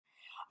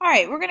All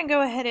right, we're going to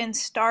go ahead and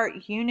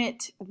start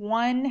Unit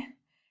 1,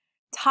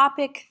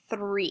 Topic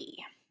 3.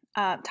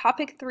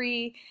 Topic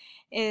 3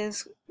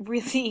 is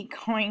really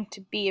going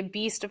to be a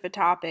beast of a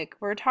topic.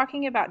 We're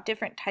talking about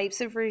different types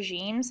of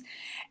regimes,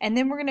 and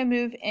then we're going to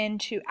move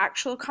into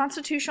actual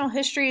constitutional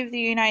history of the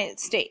United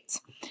States,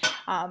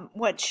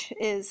 which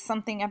is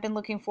something I've been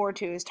looking forward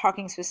to, is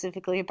talking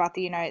specifically about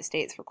the United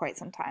States for quite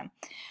some time.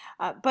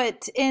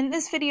 But in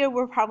this video,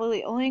 we're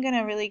probably only going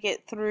to really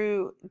get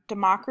through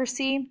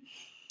democracy.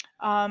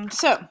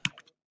 So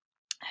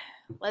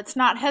let's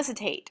not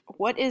hesitate.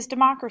 What is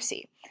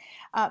democracy?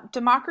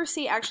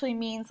 Democracy actually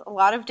means a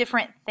lot of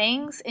different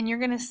things, and you're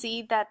going to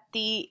see that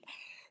the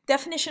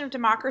definition of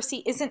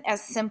democracy isn't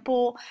as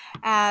simple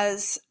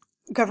as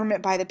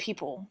government by the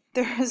people.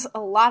 There's a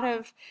lot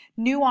of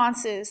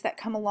nuances that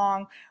come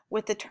along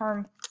with the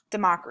term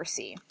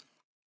democracy.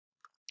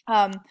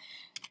 But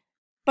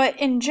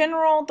in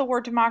general, the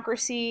word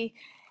democracy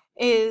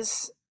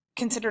is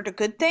considered a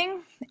good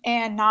thing,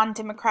 and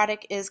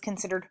non-democratic is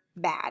considered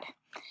bad.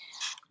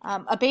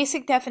 A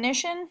basic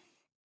definition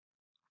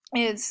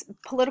is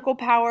political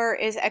power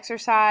is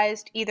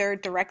exercised either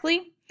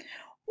directly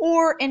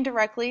or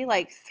indirectly,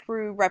 like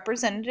through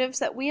representatives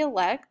that we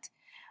elect,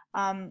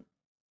 and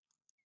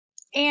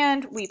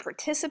we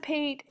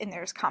participate, and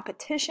there's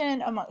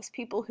competition amongst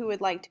people who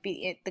would like to be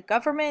in the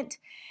government,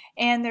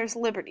 and there's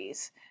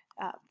liberties,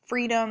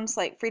 freedoms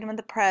like freedom of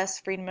the press,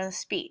 freedom of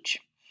speech.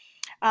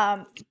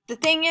 The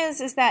thing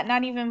is that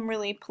not even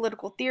really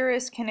political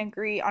theorists can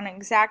agree on an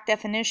exact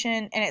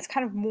definition, and it's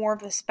kind of more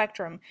of a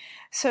spectrum.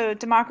 So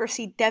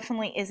democracy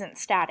definitely isn't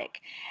static.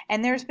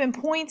 And there's been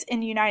points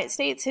in United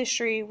States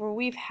history where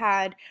we've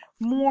had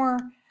more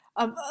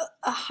of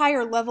a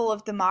higher level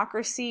of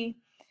democracy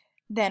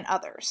than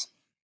others.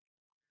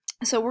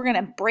 So we're going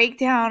to break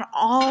down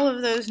all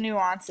of those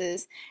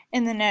nuances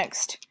in the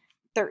next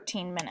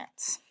 13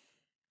 minutes.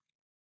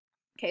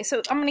 Okay,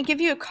 so I'm going to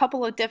give you a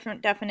couple of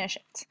different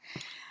definitions.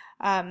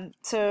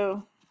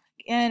 So,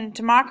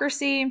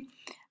 democracy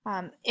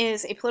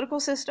is a political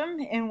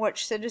system in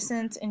which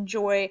citizens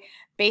enjoy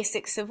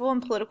basic civil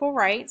and political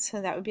rights.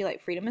 So that would be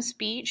like freedom of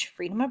speech,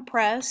 freedom of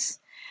press,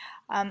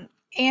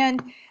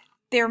 and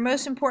their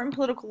most important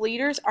political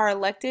leaders are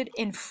elected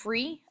in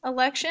free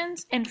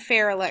elections and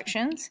fair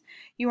elections.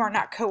 You are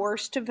not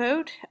coerced to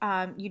vote.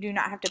 You do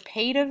not have to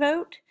pay to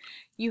vote.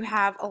 You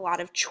have a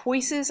lot of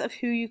choices of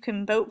who you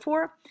can vote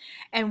for.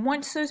 And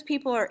once those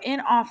people are in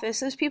office,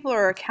 those people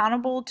are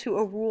accountable to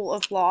a rule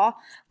of law,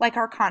 like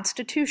our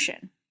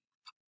Constitution.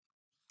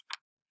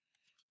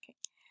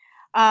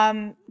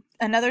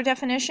 Another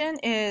definition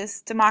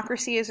is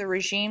democracy is a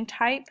regime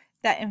type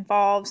that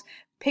involves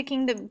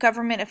picking the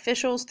government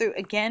officials through,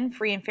 again,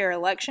 free and fair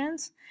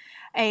elections,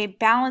 a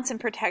balance and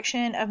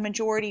protection of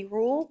majority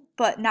rule,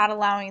 but not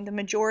allowing the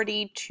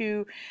majority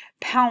to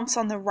pounce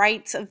on the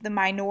rights of the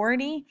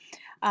minority.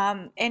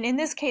 And in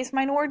this case,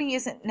 minority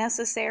isn't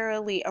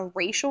necessarily a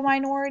racial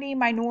minority.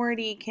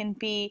 Minority can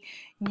be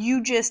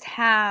you just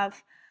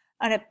have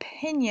an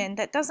opinion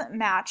that doesn't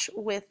match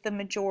with the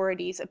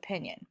majority's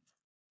opinion.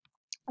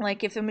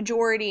 Like if the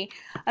majority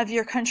of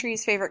your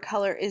country's favorite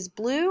color is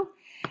blue,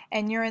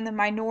 and you're in the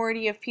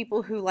minority of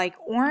people who like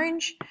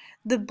orange,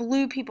 the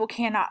blue people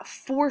cannot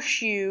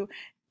force you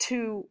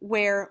to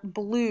wear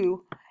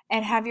blue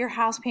and have your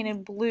house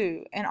painted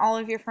blue and all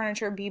of your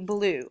furniture be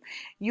blue.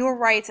 Your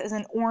rights as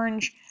an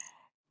orange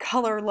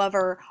color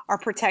lover are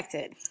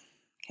protected.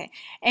 Okay.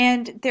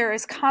 And there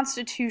is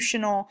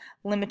constitutional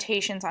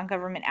limitations on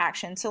government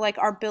action. So like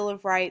our Bill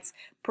of Rights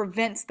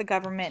prevents the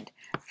government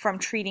from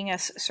treating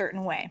us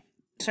certain ways.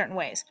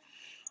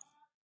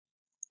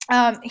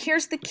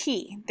 Here's the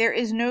key. There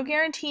is no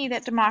guarantee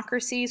that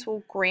democracies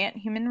will grant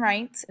human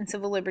rights and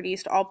civil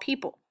liberties to all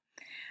people.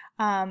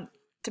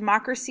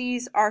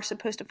 Democracies are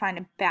supposed to find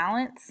a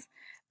balance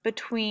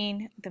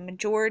between the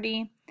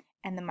majority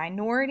and the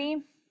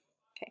minority.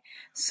 Okay,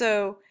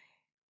 so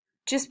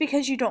just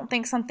because you don't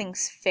think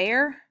something's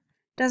fair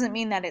doesn't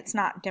mean that it's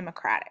not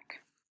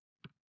democratic.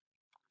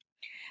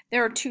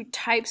 There are two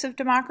types of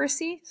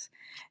democracies.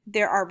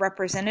 There are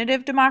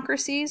representative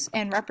democracies,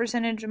 and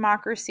representative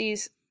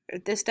democracies,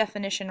 this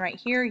definition right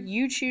here,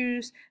 you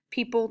choose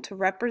people to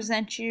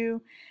represent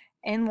you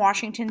in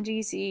Washington,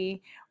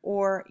 D.C.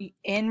 or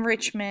in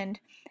Richmond,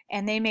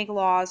 and they make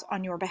laws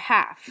on your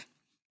behalf.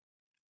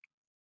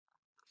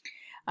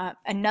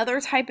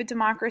 Another type of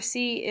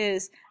democracy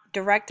is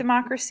direct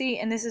democracy,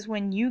 and this is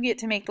when you get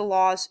to make the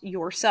laws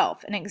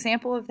yourself. An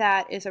example of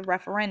that is a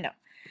referendum.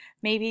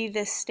 Maybe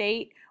the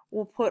state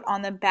will put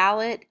on the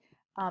ballot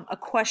a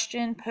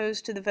question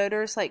posed to the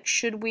voters like,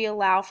 should we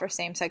allow for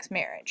same-sex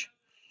marriage?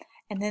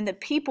 And then the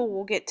people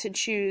will get to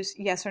choose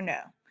yes or no.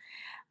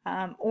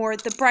 Or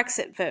the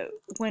Brexit vote,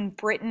 when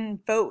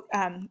Britain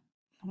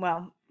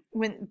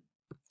when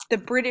the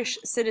British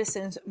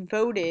citizens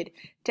voted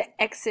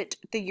to exit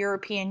the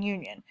European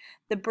Union.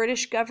 The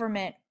British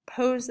government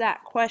posed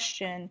that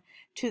question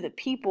to the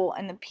people,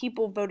 and the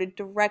people voted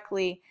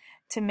directly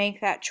to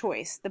make that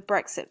choice, the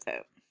Brexit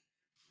vote.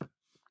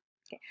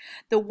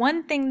 The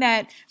one thing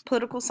that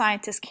political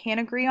scientists can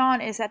agree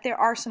on is that there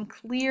are some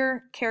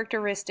clear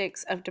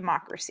characteristics of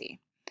democracy.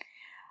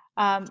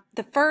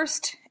 The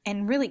first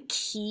and really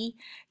key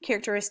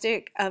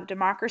characteristic of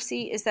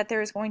democracy is that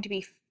there is going to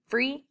be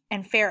free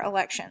and fair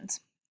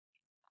elections.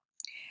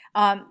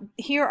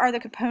 Here are the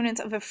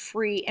components of a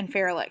free and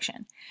fair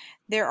election.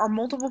 There are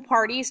multiple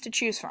parties to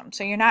choose from,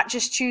 so you're not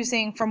just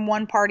choosing from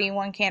one party,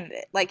 one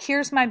candidate. Like,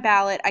 here's my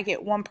ballot, I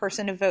get one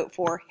person to vote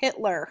for,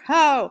 Hitler.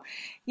 Oh,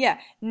 yeah,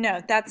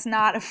 no, that's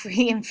not a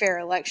free and fair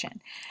election.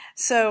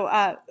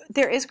 So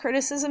there is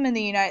criticism in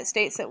the United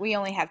States that we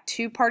only have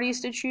two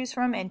parties to choose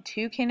from and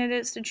two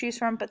candidates to choose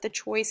from, but the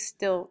choice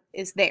still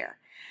is there.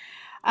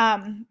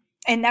 And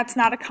that's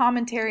not a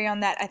commentary on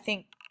that, I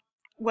think,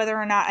 whether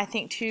or not I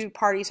think two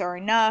parties are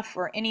enough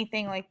or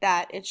anything like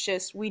that. It's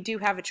just we do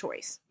have a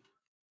choice.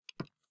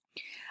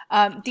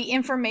 The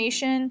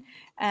information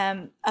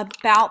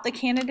about the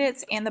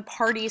candidates and the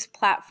party's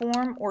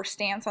platform or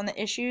stance on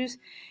the issues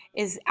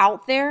is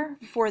out there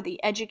for the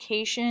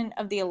education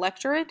of the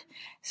electorate.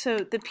 So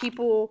the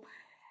people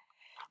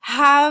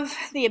have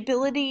the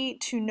ability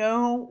to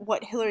know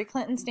what Hillary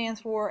Clinton stands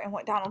for and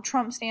what Donald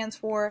Trump stands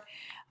for.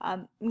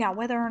 Now,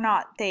 whether or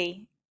not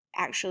they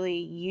actually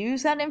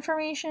use that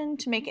information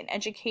to make an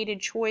educated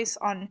choice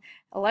on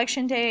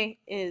election day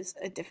is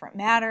a different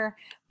matter,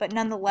 but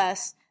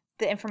nonetheless,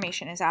 the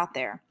information is out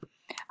there.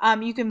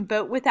 You can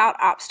vote without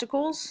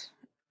obstacles,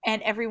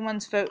 and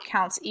everyone's vote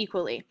counts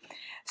equally.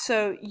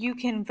 So you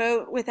can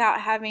vote without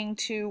having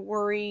to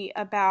worry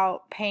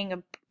about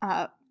paying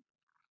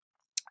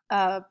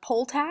a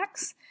poll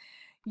tax.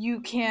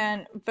 You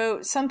can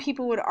vote. Some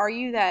people would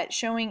argue that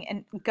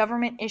showing a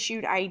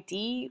government-issued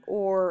ID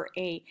or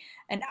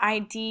an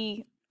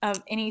ID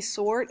of any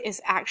sort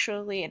is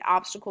actually an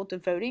obstacle to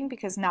voting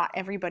because not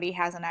everybody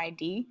has an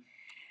ID.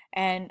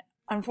 And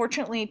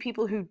unfortunately,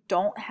 people who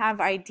don't have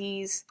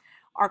IDs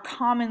are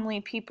commonly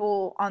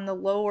people on the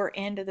lower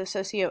end of the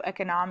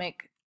socioeconomic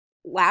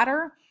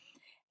ladder.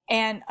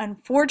 And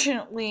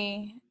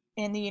unfortunately,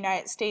 in the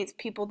United States,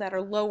 people that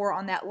are lower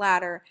on that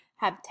ladder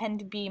tend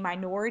to be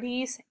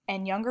minorities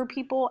and younger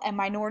people, and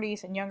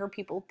minorities and younger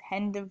people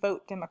tend to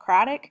vote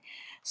Democratic.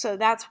 So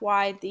that's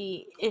why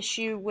the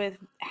issue with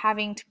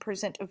having to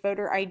present a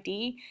voter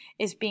ID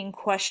is being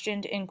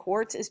questioned in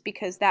courts, is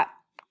because that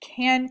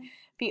can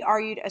be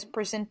argued as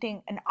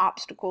presenting an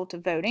obstacle to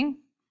voting.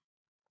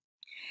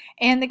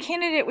 And the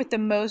candidate with the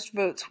most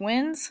votes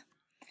wins.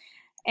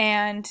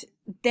 And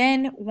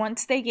then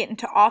once they get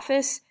into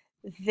office,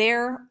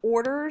 their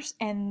orders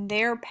and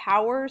their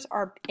powers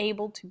are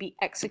able to be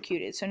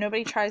executed. So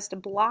nobody tries to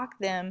block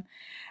them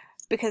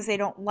because they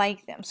don't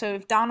like them. So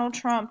if Donald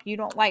Trump, you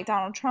don't like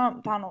Donald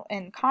Trump,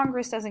 and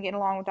Congress doesn't get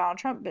along with Donald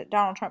Trump, but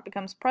Donald Trump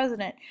becomes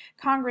president,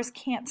 Congress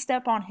can't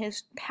step on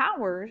his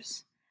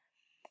powers.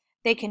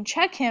 They can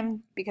check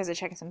him because of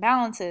checks and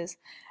balances,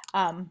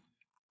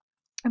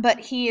 but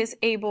he is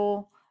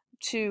able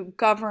to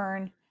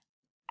govern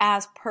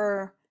as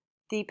per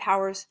the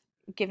powers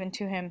given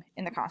to him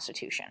in the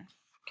Constitution.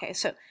 Okay,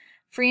 so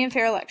free and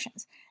fair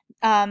elections.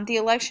 The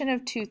election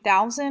of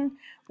 2000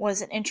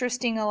 was an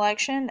interesting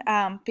election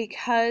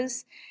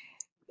because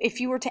if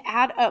you were to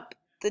add up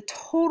the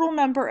total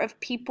number of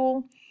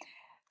people,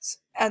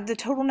 the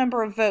total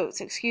number of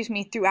votes,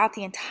 throughout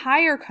the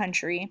entire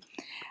country,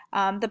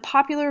 the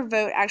popular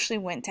vote actually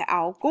went to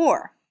Al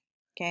Gore.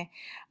 Okay,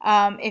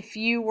 if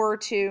you were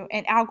to,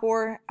 and Al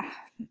Gore,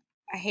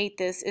 I hate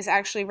this, is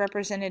actually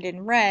represented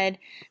in red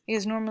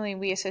because normally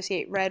we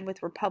associate red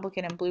with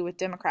Republican and blue with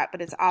Democrat,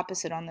 but it's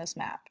opposite on this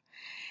map.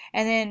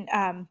 And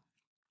then,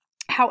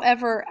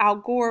 however, Al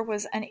Gore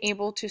was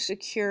unable to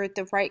secure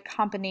the right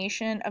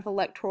combination of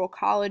electoral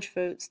college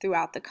votes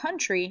throughout the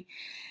country.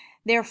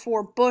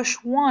 Therefore, Bush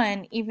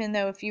won, even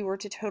though if you were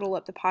to total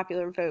up the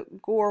popular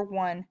vote, Gore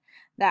won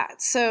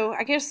that. So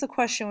I guess the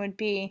question would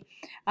be,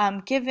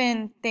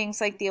 given things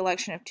like the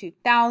election of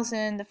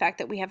 2000, the fact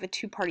that we have a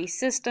two-party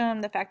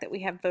system, the fact that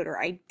we have voter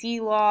ID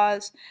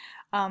laws,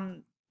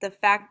 the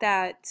fact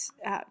that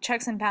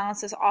checks and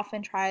balances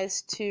often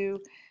tries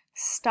to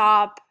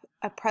stop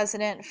a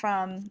president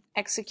from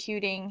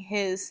executing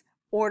his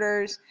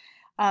orders,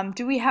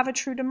 do we have a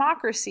true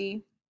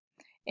democracy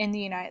in the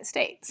United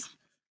States?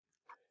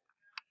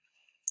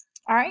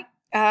 All right,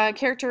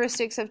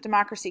 characteristics of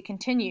democracy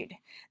continued.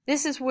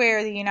 This is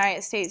where the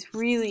United States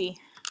really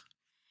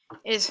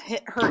is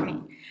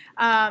hurting,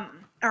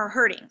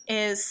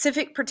 is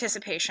civic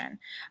participation.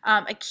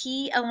 A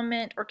key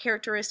element or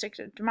characteristic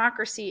of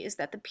democracy is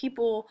that the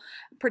people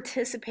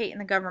participate in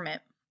the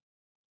government.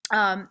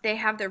 They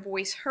have their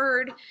voice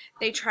heard.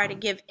 They try to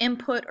give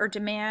input or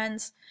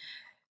demands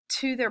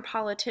to their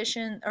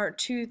politician or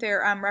to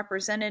their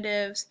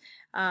representatives.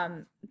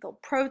 They'll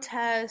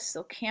protest,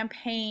 they'll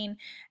campaign,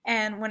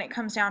 and when it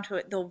comes down to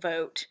it, they'll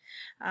vote.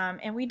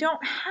 And we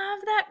don't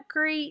have that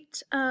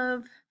great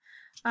of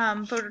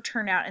voter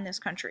turnout in this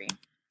country.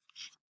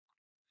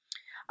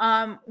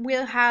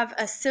 We'll have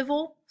a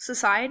civil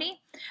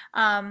society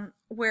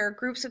where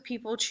groups of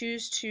people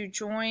choose to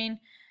join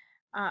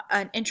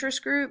an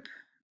interest group.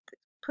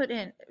 Put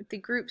in the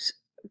groups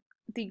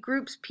the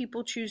groups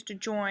people choose to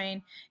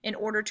join in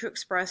order to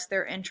express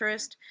their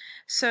interest.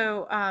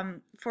 So,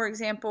 for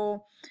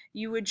example,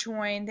 you would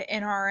join the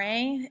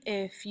NRA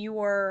if you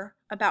were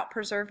about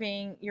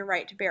preserving your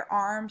right to bear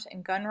arms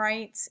and gun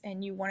rights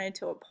and you wanted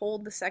to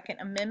uphold the Second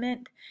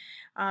Amendment.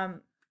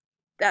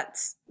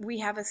 We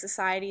have a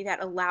society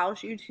that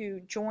allows you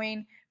to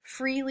join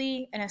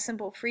freely and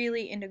assemble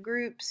freely into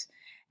groups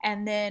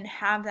and then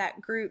have that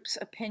group's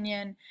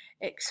opinion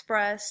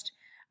expressed.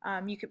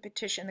 You could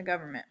petition the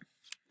government.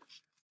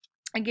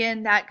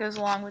 Again, that goes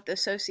along with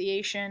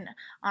association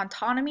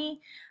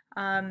autonomy.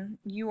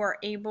 You are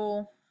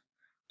able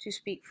to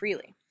speak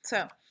freely.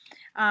 So,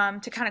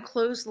 to kind of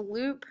close the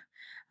loop,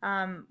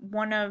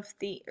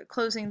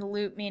 closing the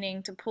loop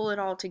meaning to pull it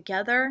all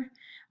together.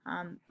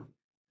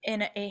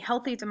 In a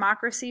healthy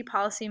democracy,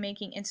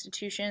 policymaking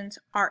institutions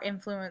are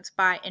influenced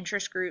by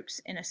interest groups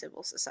in a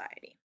civil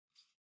society.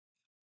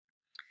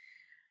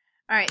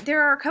 All right,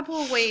 there are a couple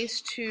of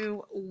ways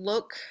to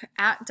look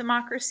at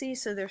democracy.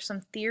 So there's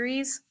some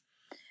theories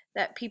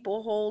that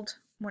people hold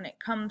when it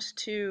comes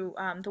to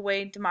the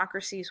way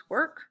democracies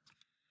work.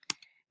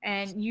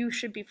 And you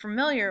should be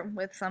familiar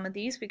with some of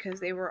these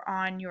because they were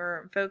on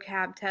your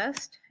vocab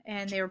test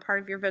and they were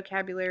part of your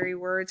vocabulary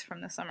words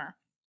from the summer.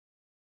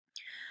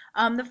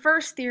 The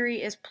first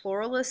theory is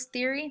pluralist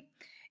theory.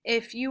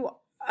 If you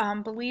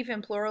believe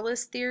in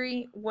pluralist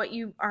theory, what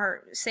you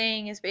are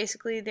saying is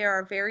basically there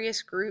are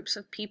various groups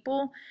of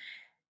people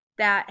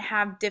that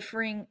have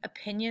differing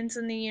opinions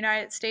in the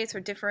United States or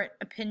different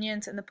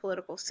opinions in the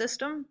political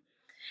system,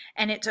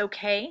 and it's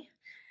okay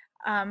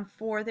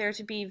for there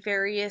to be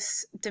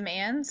various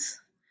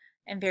demands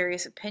and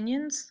various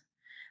opinions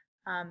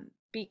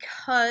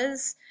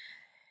because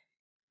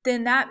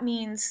then that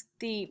means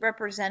the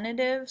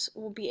representatives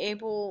will be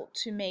able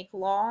to make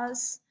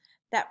laws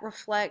that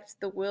reflect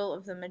the will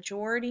of the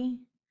majority,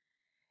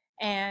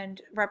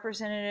 and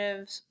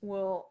representatives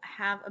will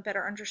have a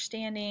better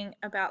understanding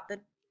about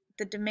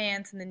the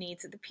demands and the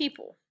needs of the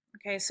people.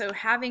 Okay, so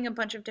having a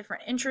bunch of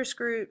different interest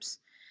groups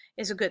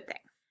is a good thing.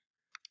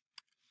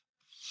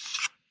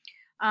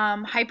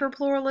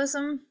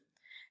 Hyperpluralism,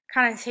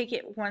 kind of take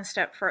it one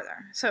step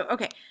further. So,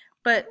 okay,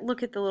 but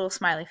look at the little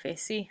smiley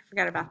face. See,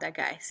 forgot about that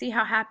guy. See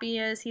how happy he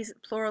is? He's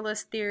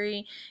pluralist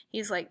theory.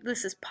 He's like,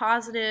 this is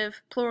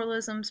positive.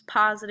 Pluralism's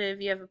positive.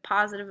 You have a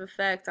positive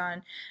effect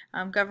on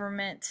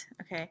government.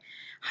 Okay.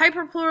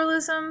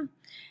 Hyperpluralism,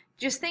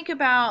 just think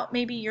about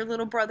maybe your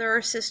little brother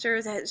or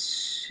sister that's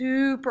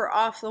super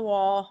off the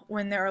wall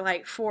when they're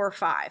like 4 or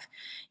 5.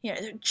 You know,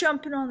 they're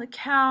jumping on the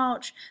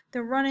couch.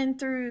 They're running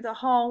through the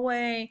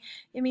hallway.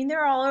 I mean,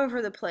 they're all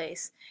over the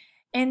place.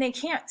 And they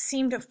can't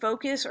seem to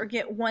focus or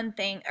get one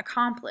thing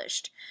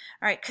accomplished,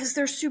 all right, because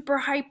they're super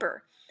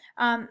hyper.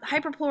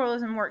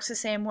 Hyperpluralism works the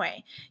same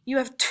way. You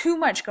have too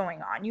much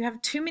going on. You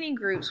have too many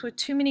groups with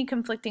too many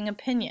conflicting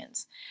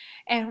opinions.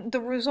 And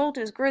the result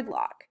is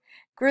gridlock.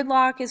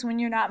 Gridlock is when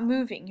you're not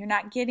moving, you're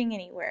not getting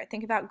anywhere.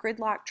 Think about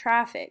gridlock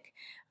traffic.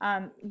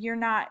 You're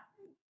not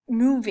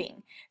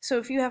moving. So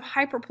if you have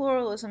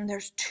hyperpluralism,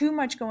 there's too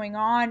much going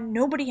on.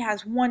 Nobody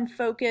has one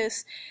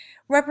focus.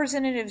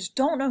 Representatives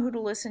don't know who to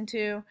listen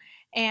to,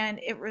 and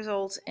it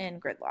results in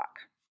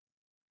gridlock.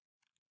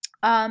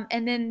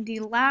 And then the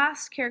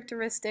last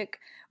characteristic,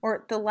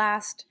 or the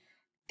last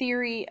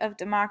theory of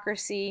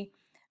democracy,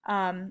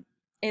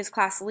 is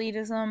class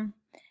elitism.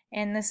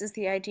 And this is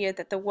the idea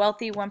that the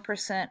wealthy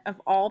 1% of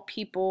all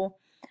people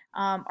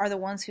are the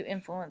ones who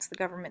influence the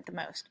government the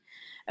most.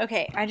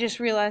 Okay, I just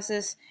realized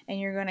this, and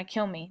you're going to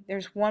kill me.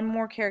 There's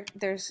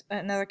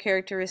another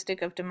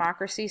characteristic of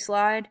democracy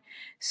slide.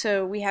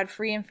 So we had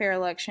free and fair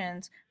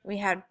elections, we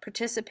had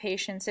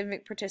participation,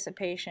 civic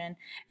participation,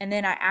 and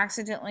then I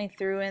accidentally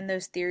threw in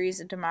those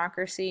theories of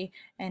democracy,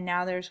 and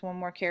now there's one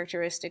more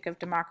characteristic of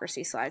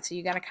democracy slide. So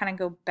you got to kind of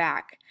go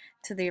back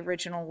to the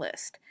original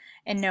list.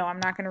 And no, I'm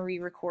not going to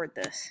re-record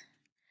this.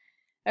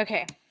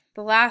 Okay,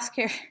 the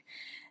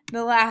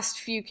last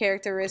few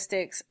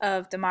characteristics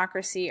of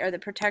democracy are the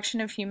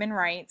protection of human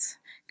rights,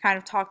 kind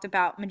of talked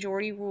about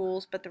majority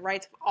rules, but the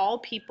rights of all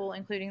people,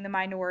 including the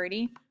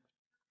minority,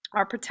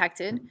 are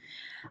protected.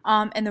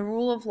 And the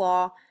rule of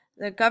law,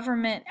 the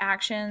government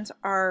actions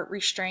are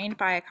restrained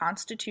by a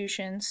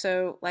constitution.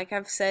 So, like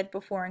I've said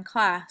before in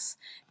class,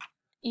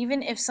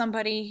 even if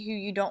somebody who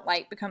you don't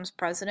like becomes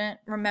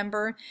president,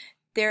 remember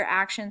their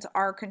actions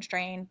are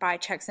constrained by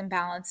checks and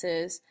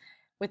balances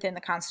within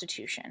the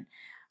Constitution.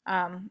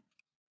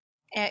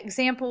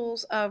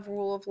 Examples of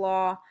rule of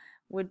law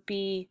would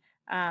be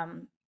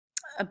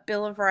a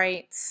Bill of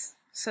Rights,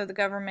 so the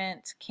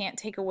government can't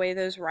take away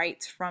those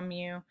rights from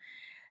you,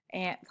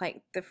 and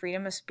like the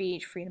freedom of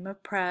speech, freedom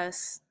of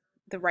press,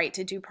 the right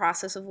to due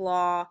process of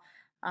law,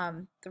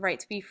 the right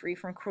to be free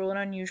from cruel and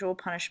unusual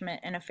punishment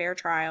and a fair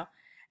trial,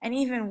 and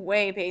even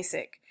way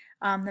basic,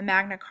 the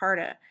Magna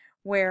Carta,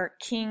 where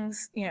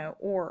kings,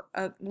 or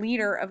a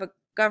leader of a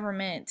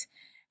government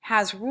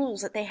has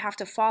rules that they have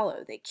to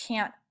follow. They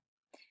can't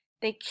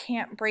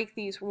break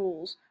these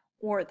rules,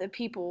 or the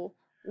people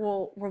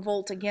will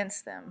revolt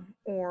against them,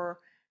 or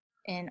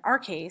in our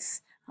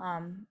case,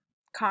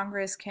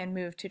 Congress can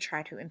move to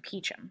try to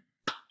impeach him.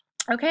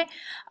 Okay,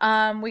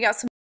 we got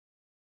some